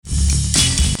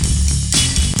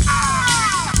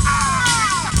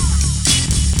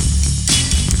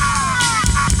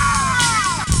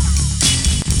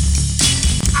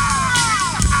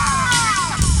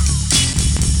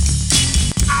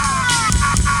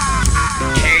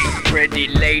pretty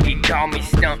lady, call me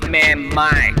Stuntman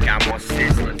Mike. I'm more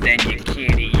sizzling than your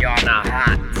kitty on a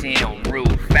hot tin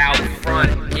roof. Out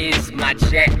front is my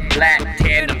jet black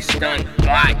tandem stunt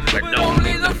bike, but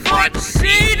only the front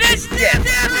seat is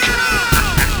different.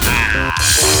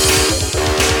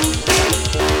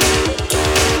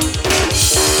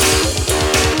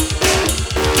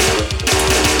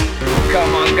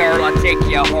 Come on, girl, I'll take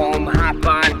you home. Hop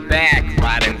on back,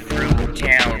 riding through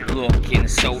town, looking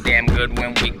so damn good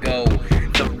when we go.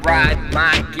 The ride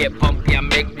might get bumpy, I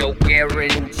make no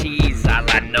guarantees. All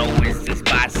I know is this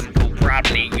bicycle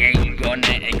probably ain't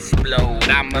gonna explode.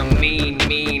 I'm a mean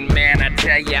man, I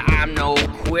tell ya, I'm no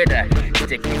quitter.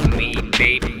 Stick with me,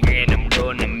 baby, and I'm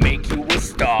gonna make you a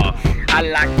star. I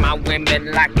like my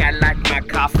women like I like my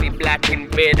coffee black and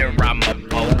bitter. I'm a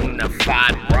bona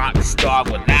fide rock star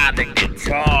without a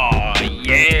guitar,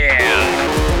 yeah.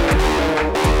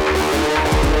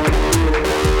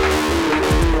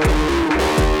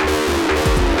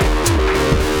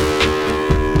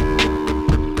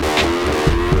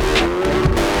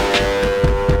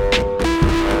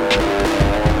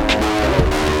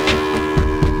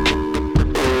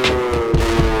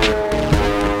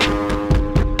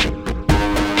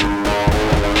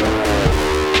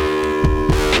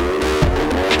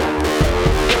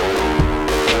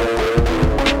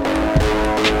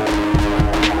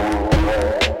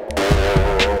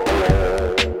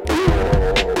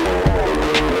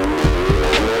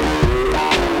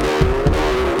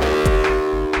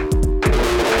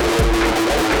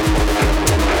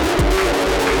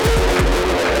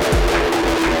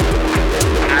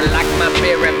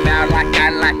 Like I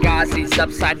like Aussies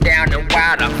upside down and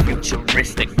wild. A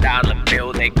futuristic dollar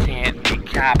bill that can't be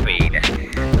copied.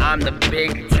 I'm the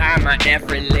big timer,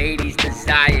 every lady's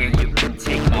desire. You can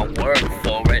take my word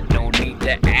for it, no need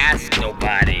to ask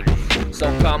nobody. So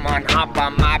come on, hop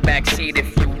on my backseat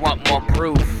if you want more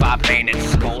proof. I painted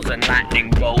skulls and lightning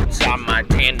bolts on my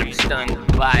tandem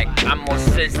stunt bike. I'm more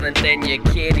sizzling than your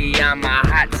kitty on my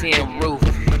hot tin roof.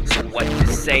 So what you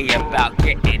say about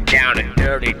getting down and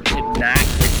dirty tonight,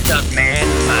 Stuntman?